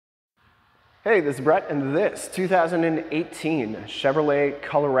Hey, this is Brett, and this 2018 Chevrolet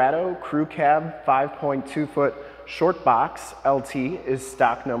Colorado Crew Cab 5.2 foot short box LT is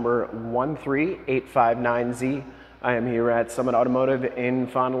stock number 13859Z. I am here at Summit Automotive in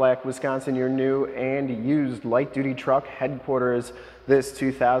Fond du Lac, Wisconsin, your new and used light-duty truck headquarters. This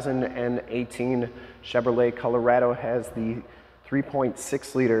 2018 Chevrolet Colorado has the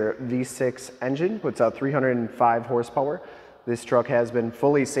 3.6-liter V6 engine, puts out 305 horsepower. This truck has been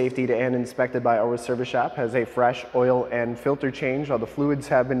fully safetied and inspected by our service shop, has a fresh oil and filter change. All the fluids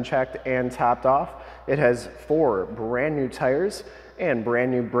have been checked and topped off. It has 4 brand new tires and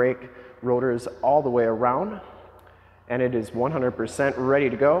brand new brake rotors all the way around. And it is 100% ready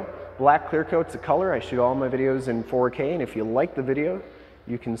to go. Black clear coat's the color. I shoot all my videos in 4K, and if you like the video,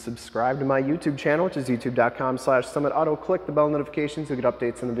 you can subscribe to my YouTube channel, which is youtube.com/summitauto. Click the bell notifications to get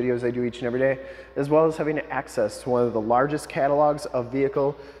updates on the videos I do each and every day, as well as having access to one of the largest catalogs of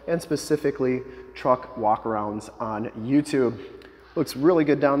vehicle and specifically truck walkarounds on YouTube. Looks really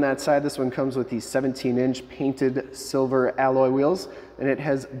good down that side. This one comes with the 17-inch painted silver alloy wheels, and it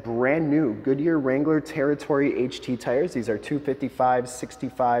has brand new Goodyear Wrangler Territory HT tires. These are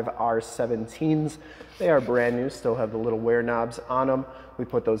 255/65 R17s. They are brand new, still have the little wear knobs on them. We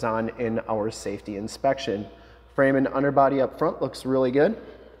put those on in our safety inspection. Frame and underbody up front looks really good.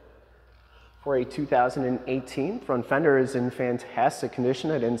 For a 2018, front fender is in fantastic condition.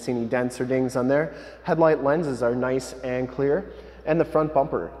 I didn't see any dents or dings on there. Headlight lenses are nice and clear. And the front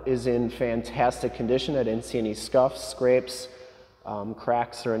bumper is in fantastic condition. I didn't see any scuffs, scrapes,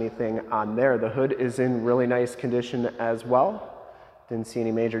 cracks or anything on there. The hood is in really nice condition as well. Didn't see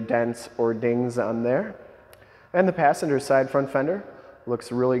any major dents or dings on there. And the passenger side front fender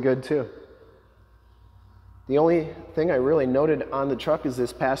looks really good too. The only thing I really noted on the truck is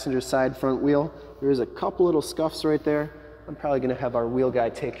this passenger side front wheel. There's a couple little scuffs right there. I'm probably gonna have our wheel guy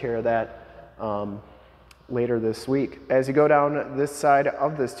take care of that later this week. As you go down this side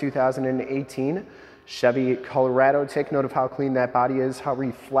of this 2018 Chevy Colorado, take note of how clean that body is, how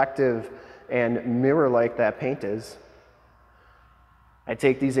reflective and mirror-like that paint is. I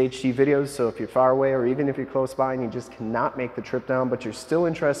take these HD videos, so if you're far away or even if you're close by and you just cannot make the trip down, but you're still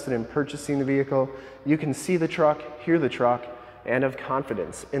interested in purchasing the vehicle, you can see the truck, hear the truck, and have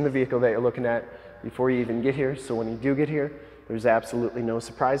confidence in the vehicle that you're looking at before you even get here. So when you do get here, there's absolutely no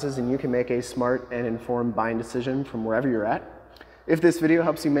surprises, and you can make a smart and informed buying decision from wherever you're at. If this video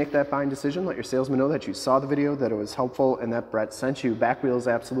helps you make that buying decision, let your salesman know that you saw the video, that it was helpful, and that Brett sent you. Back wheel is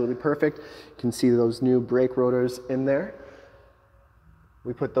absolutely perfect. You can see those new brake rotors in there.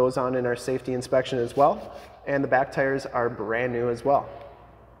 We put those on in our safety inspection as well, and the back tires are brand new as well.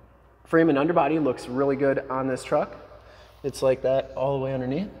 Frame and underbody looks really good on this truck. It's like that all the way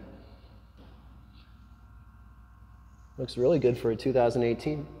underneath. Looks really good for a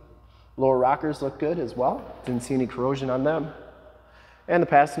 2018. Lower rockers look good as well. Didn't see any corrosion on them. And the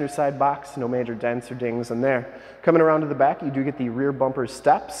passenger side box, no major dents or dings in there. Coming around to the back, you do get the rear bumper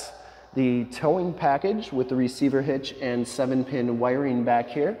steps, the towing package with the receiver hitch and 7-pin wiring back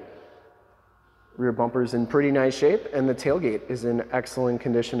here. Rear bumper's in pretty nice shape, and the tailgate is in excellent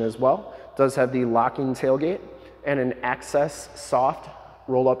condition as well. It does have the locking tailgate and an Access soft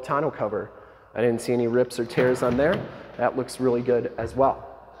roll-up tonneau cover. I didn't see any rips or tears on there. That looks really good as well.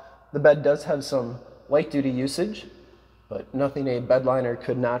 The bed does have some light-duty usage, but nothing a bed liner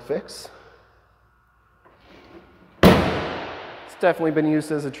could not fix. It's definitely been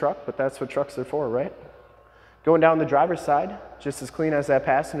used as a truck, but that's what trucks are for, right? Going down the driver's side, just as clean as that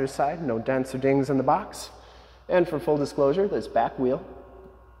passenger side, no dents or dings in the box. And for full disclosure, this back wheel,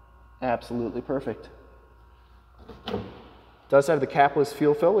 absolutely perfect. Does have the capless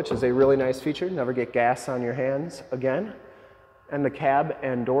fuel fill, which is a really nice feature. Never get gas on your hands again. And the cab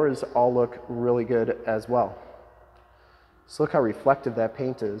and doors all look really good as well. So look how reflective that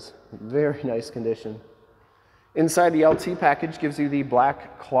paint is. Very nice condition. Inside the LT package gives you the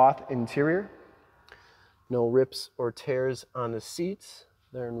black cloth interior. No rips or tears on the seats.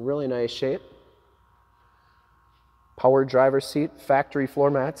 They're in really nice shape. Power driver seat, factory floor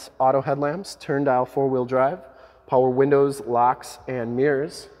mats, auto headlamps, turn dial 4-wheel drive, power windows, locks, and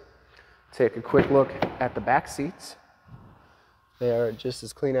mirrors. Take a quick look at the back seats. They are just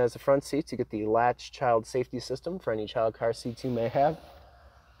as clean as the front seats. You get the Latch child safety system for any child car seats you may have.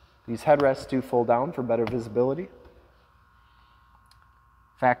 These headrests do fold down for better visibility.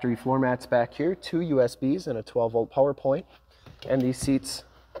 Factory floor mats back here, 2 USBs and a 12-volt power point. And these seats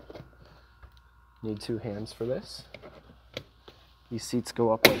need 2 hands for this. These seats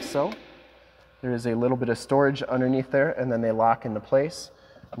go up like so. There is a little bit of storage underneath there, and then they lock into place.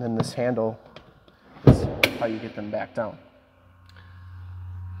 And then this handle is how you get them back down.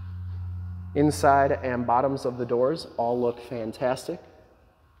 Inside and bottoms of the doors all look fantastic.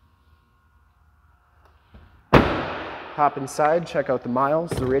 Hop inside, check out the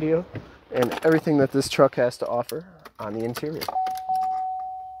miles, the radio, and everything that this truck has to offer on the interior. You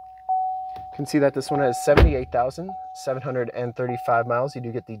can see that this one has 78,735 miles. You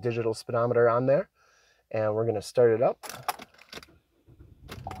do get the digital speedometer on there, and we're going to start it up.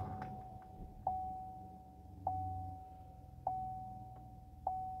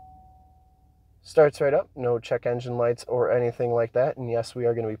 Starts right up, no check engine lights or anything like that. And yes, we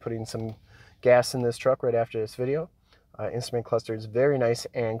are going to be putting some gas in this truck right after this video. Instrument cluster is very nice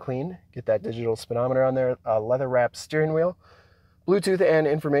and clean. Get that digital speedometer on there. Leather wrapped steering wheel. Bluetooth and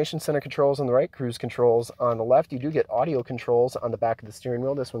information center controls on the right, cruise controls on the left. You do get audio controls on the back of the steering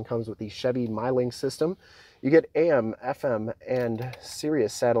wheel. This one comes with the Chevy MyLink system. You get AM, FM, and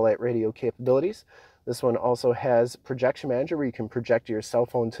Sirius satellite radio capabilities. This one also has projection manager where you can project your cell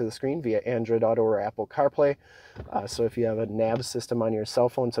phone to the screen via Android Auto or Apple CarPlay. So if you have a nav system on your cell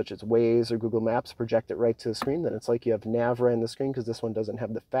phone, such as Waze or Google Maps, project it right to the screen. Then it's like you have nav right on the screen, because this one doesn't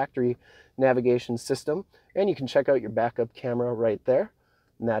have the factory navigation system. And you can check out your backup camera right there,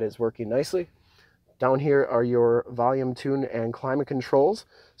 and that is working nicely. Down here are your volume, tune, and climate controls.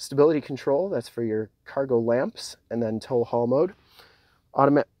 Stability control, that's for your cargo lamps, and then tow haul mode.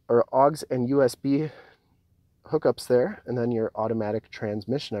 AUX and USB hookups there, and then your automatic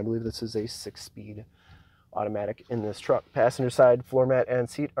transmission. I believe this is a 6-speed automatic in this truck. Passenger side floor mat and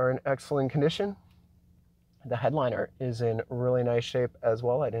seat are in excellent condition. The headliner is in really nice shape as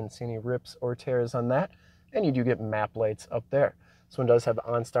well. I didn't see any rips or tears on that. And you do get map lights up there. This one does have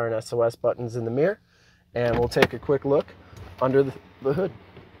OnStar and SOS buttons in the mirror. And we'll take a quick look under the hood.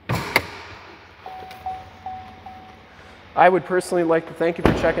 I would personally like to thank you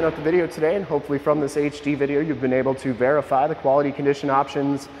for checking out the video today, and hopefully from this HD video you've been able to verify the quality, condition,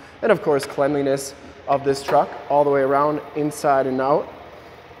 options, and of course cleanliness of this truck all the way around, inside and out.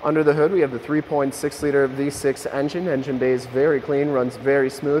 Under the hood we have the 3.6 liter V6 engine. Engine bay is very clean, runs very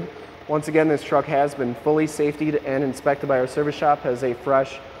smooth. Once again, this truck has been fully safetied and inspected by our service shop, has a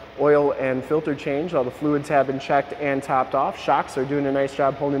fresh oil and filter change. All the fluids have been checked and topped off. Shocks are doing a nice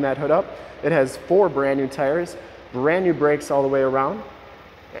job holding that hood up. It has 4 brand new tires. Brand new brakes all the way around,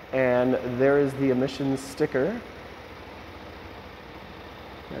 and there is the emissions sticker.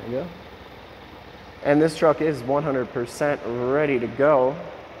 There you go. And this truck is 100% ready to go.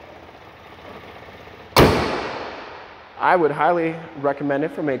 I would highly recommend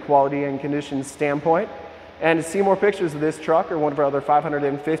it from a quality and condition standpoint. And to see more pictures of this truck or one of our other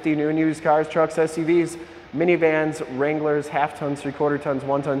 550 new and used cars, trucks, SUVs, minivans, Wranglers, half tons, 3/4 tons,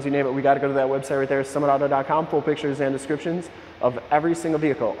 1 tons, you name it, we got to go to that website right there, summitauto.com. Full pictures and descriptions of every single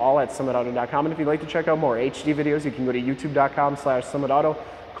vehicle, all at summitauto.com. And if you'd like to check out more HD videos, you can go to youtube.com/summitauto.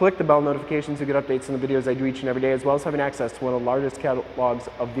 Click the bell notifications to get updates on the videos I do each and every day, as well as having access to one of the largest catalogs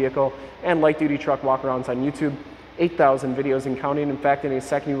of vehicle and light-duty truck walkarounds on YouTube. 8,000 videos and counting. In fact, in a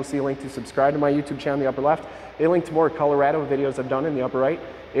second you will see a link to subscribe to my YouTube channel in the upper left, a link to more Colorado videos I've done in the upper right,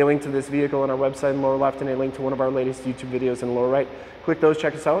 a link to this vehicle on our website in the lower left, and a link to one of our latest YouTube videos in the lower right. Click those,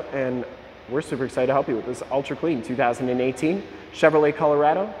 check us out, and we're super excited to help you with this ultra clean 2018 Chevrolet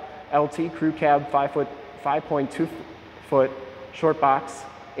Colorado LT Crew Cab 5.2 foot short box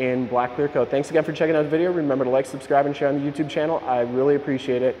in black clear coat. Thanks again for checking out the video. Remember to like, subscribe, and share on the YouTube channel. I really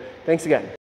appreciate it. Thanks again.